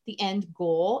day, the end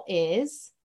goal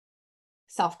is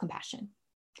self-compassion,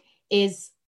 is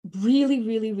really,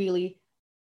 really, really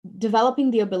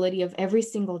developing the ability of every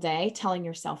single day telling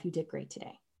yourself you did great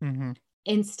today,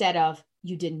 instead of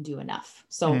you didn't do enough.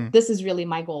 So this is really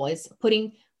my goal, is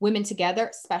putting women together,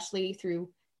 especially through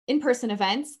in-person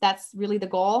events. That's really the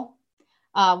goal.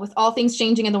 With all things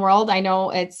changing in the world, I know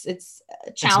it's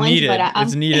a challenge, but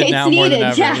it's needed now more than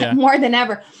ever. Yeah, more than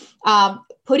ever.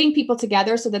 Putting people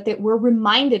together so that we're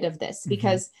reminded of this,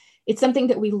 because it's something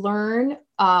that we learn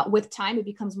with time. It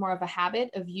becomes more of a habit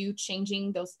of you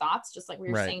changing those thoughts, just like we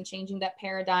were saying, changing that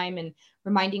paradigm and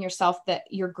reminding yourself that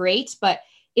you're great. But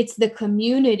it's the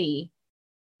community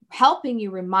helping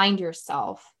you remind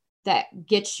yourself that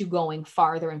gets you going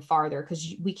farther and farther,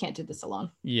 because we can't do this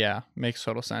alone. Yeah, makes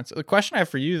total sense. The question I have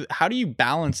for you, how do you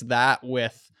balance that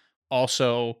with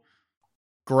also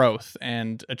growth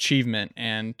and achievement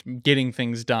and getting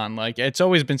things done? Like, it's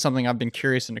always been something I've been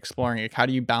curious in exploring. Like, how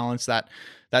do you balance that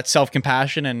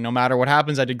self-compassion and no matter what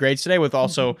happens, I did great today, with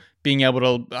also being able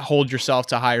to hold yourself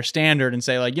to a higher standard and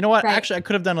say, like, you know what, actually I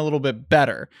could have done a little bit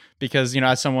better, because,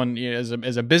 as someone, as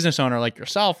a business owner like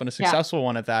yourself and a successful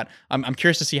one at that, I'm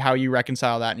curious to see how you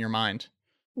reconcile that in your mind.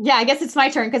 Yeah, I guess it's my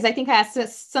turn, because I think I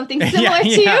asked something similar to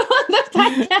you on the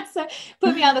podcast. So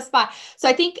put me on the spot. So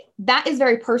I think that is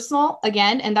very personal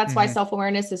again. And that's why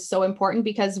self-awareness is so important,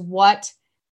 because what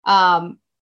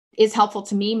is helpful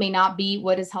to me may not be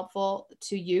what is helpful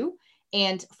to you.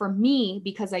 And for me,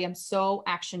 because I am so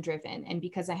action driven and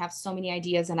because I have so many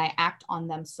ideas and I act on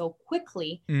them so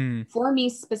quickly, for me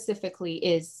specifically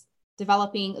is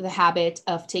developing the habit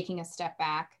of taking a step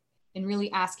back and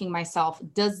really asking myself,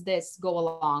 does this go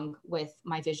along with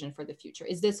my vision for the future?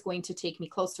 Is this going to take me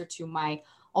closer to my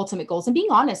ultimate goals? And being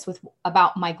honest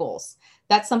about my goals.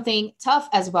 That's something tough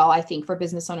as well, I think, for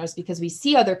business owners, because we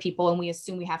see other people and we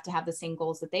assume we have to have the same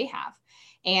goals that they have.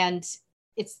 And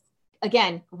it's,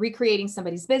 again, recreating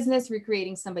somebody's business,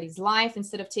 recreating somebody's life,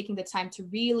 instead of taking the time to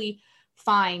really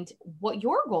find what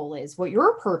your goal is, what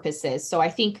your purpose is. So I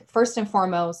think first and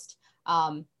foremost,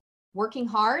 working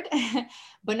hard,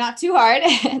 but not too hard,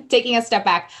 taking a step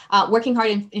back, working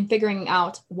hard in figuring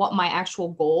out what my actual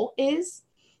goal is,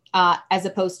 as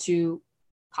opposed to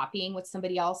copying what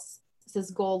somebody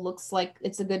else's goal looks like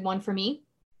it's a good one for me.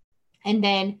 And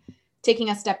then taking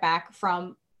a step back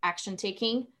from action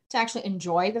taking to actually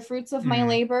enjoy the fruits of my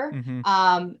labor,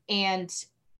 and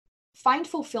find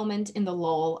fulfillment in the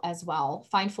lull as well.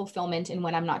 Find fulfillment in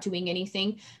when I'm not doing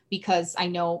anything, because I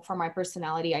know from my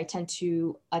personality, I tend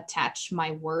to attach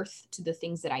my worth to the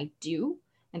things that I do.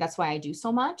 And that's why I do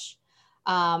so much.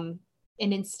 And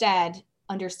instead,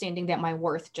 understanding that my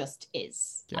worth just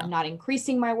is. I'm not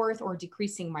increasing my worth or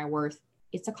decreasing my worth.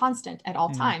 It's a constant at all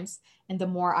times. And the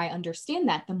more I understand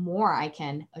that, the more I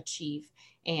can achieve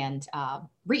and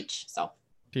reach. So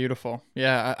beautiful.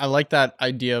 Yeah, I like that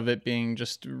idea of it being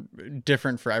just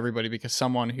different for everybody, because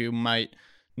someone who might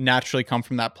naturally come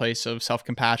from that place of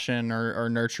self-compassion or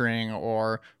nurturing,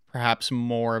 or perhaps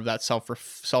more of that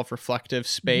self-reflective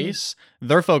space,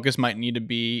 their focus might need to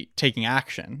be taking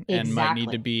action and might need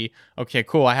to be, okay,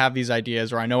 cool, I have these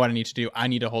ideas, or I know what I need to do. I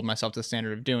need to hold myself to the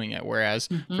standard of doing it. Whereas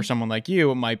for someone like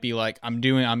you, it might be like,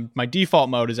 my default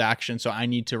mode is action. So I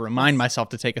need to remind myself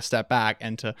to take a step back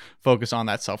and to focus on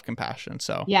that self-compassion.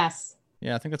 So yeah,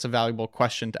 I think that's a valuable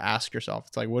question to ask yourself.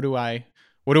 It's like, what do I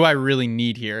really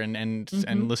need here? And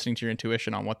listening to your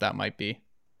intuition on what that might be.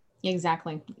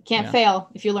 Exactly. Can't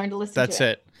fail if you learn to listen to it. That's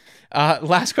it.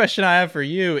 Last question I have for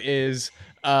you is,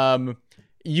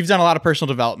 you've done a lot of personal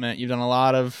development. You've done a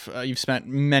lot of, you've spent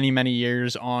many, many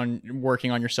years on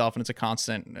working on yourself, and it's a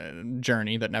constant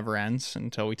journey that never ends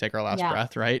until we take our last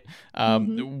breath, right?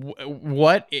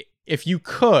 What, if you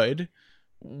could,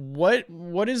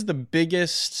 what is the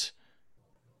biggest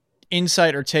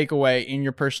insight or takeaway in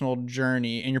your personal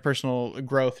journey, in your personal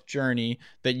growth journey,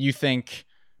 that you think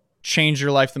changed your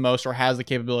life the most, or has the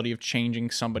capability of changing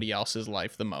somebody else's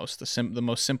life the most? The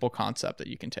most simple concept that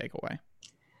you can take away.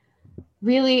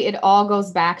 Really, it all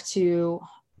goes back to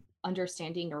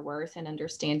understanding your worth and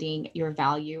understanding your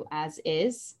value as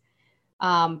is.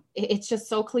 It's just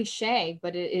so cliche,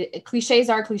 but cliches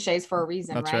are cliches for a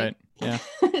reason, That's right? Yeah.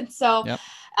 So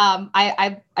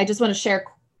I just want to share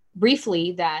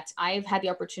briefly that I've had the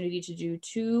opportunity to do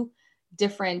 2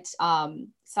 different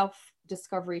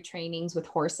self-discovery trainings with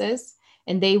horses,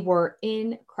 and they were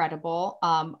incredible.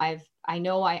 I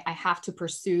know I have to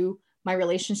pursue my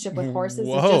relationship with horses.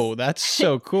 Whoa, that's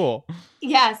so cool.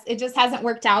 Yes, it just hasn't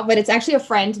worked out, but it's actually a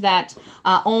friend that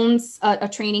owns a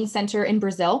training center in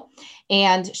Brazil,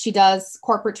 and she does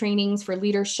corporate trainings for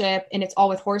leadership, and it's all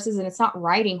with horses, and it's not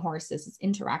riding horses, it's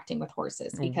interacting with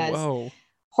horses, because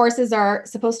horses are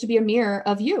supposed to be a mirror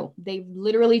of you. They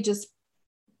literally just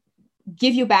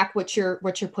give you back what you're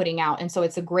putting out. And so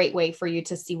it's a great way for you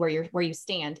to see where you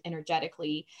stand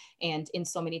energetically and in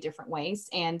so many different ways.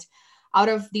 And out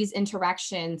of these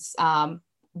interactions,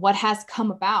 what has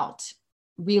come about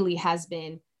really has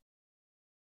been,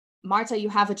 Marta, you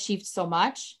have achieved so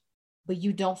much, but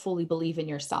you don't fully believe in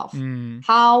yourself.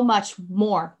 How much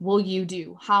more will you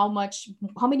do? How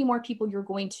many more people you're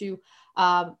going to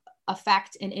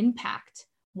affect and impact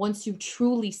once you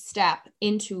truly step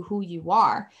into who you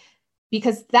are?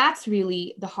 Because that's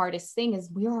really the hardest thing, is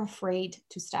we are afraid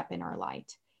to step in our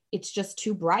light. It's just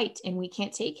too bright and we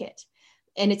can't take it.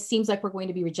 And it seems like we're going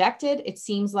to be rejected. It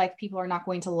seems like people are not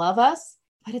going to love us,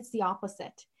 but it's the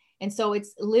opposite. And so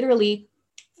it's literally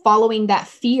following that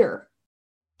fear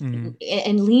and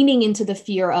leaning into the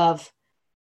fear of,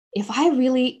 if I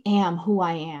really am who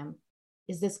I am,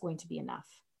 is this going to be enough?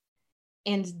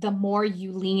 And the more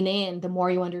you lean in, the more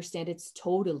you understand it's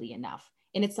totally enough.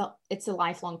 And it's a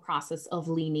lifelong process of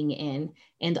leaning in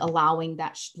and allowing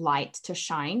that light to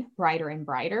shine brighter and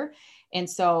brighter. And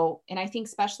so, and I think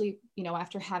especially,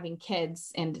 after having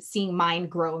kids and seeing mine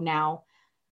grow now,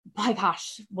 my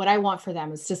gosh, what I want for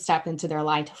them is to step into their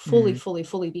light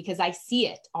fully, because I see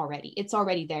it already. It's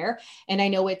already there. And I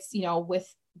know it's,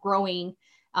 with growing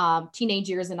teenage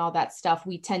years and all that stuff,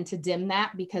 we tend to dim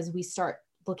that because we start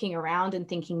looking around and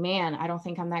thinking, man, I don't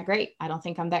think I'm that great. I don't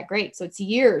think I'm that great. So it's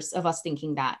years of us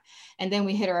thinking that. And then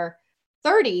we hit our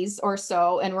 30s or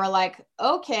so, and we're like,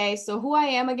 okay, so who I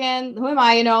am again, who am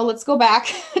I? Let's go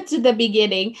back to the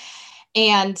beginning.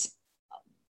 And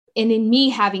in me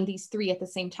having these 3 at the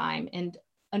same time and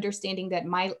understanding that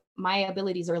my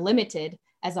abilities are limited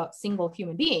as a single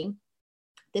human being,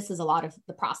 this is a lot of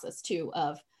the process too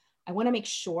of, I want to make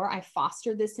sure I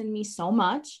foster this in me so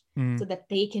much so that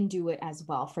they can do it as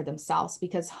well for themselves,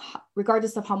 because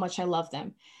regardless of how much I love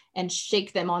them and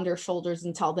shake them on their shoulders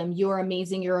and tell them, you're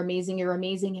amazing, you're amazing, you're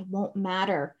amazing, it won't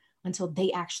matter until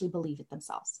they actually believe it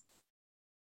themselves.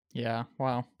 Yeah.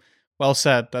 Wow. Well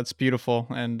said. That's beautiful.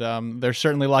 And they're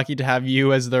certainly lucky to have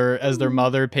you as their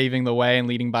mother, paving the way and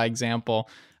leading by example.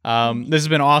 This has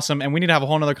been awesome, and we need to have a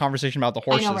whole nother conversation about the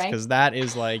horses, I know, right? because that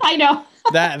is like I know.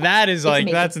 that is like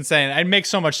amazing. That's insane. It makes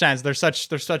so much sense. They're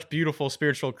such beautiful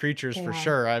spiritual creatures They for are.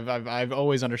 sure. I've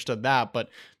always understood that, but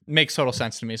it makes total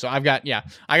sense to me. So I got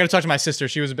to talk to my sister.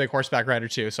 She was a big horseback rider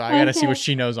too, so I got to see what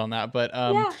she knows on that. But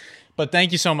Yeah. But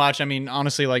thank you so much. I mean,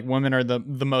 honestly, like, women are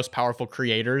the most powerful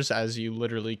creators, as you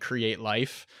literally create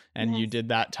life, and you did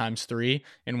that times 3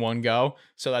 in one go.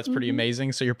 So that's pretty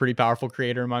amazing. So you're a pretty powerful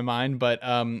creator in my mind. But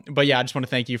yeah, I just want to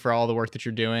thank you for all the work that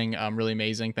you're doing. Really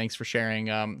amazing. Thanks for sharing.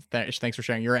 Thanks for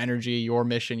sharing your energy, your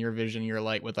mission, your vision, your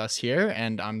light with us here.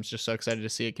 And I'm just so excited to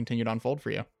see it continue to unfold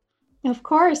for you. Of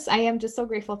course. I am just so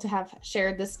grateful to have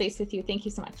shared this space with you. Thank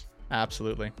you so much.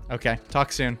 Absolutely. Okay.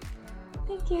 Talk soon.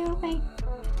 Thank you. Bye.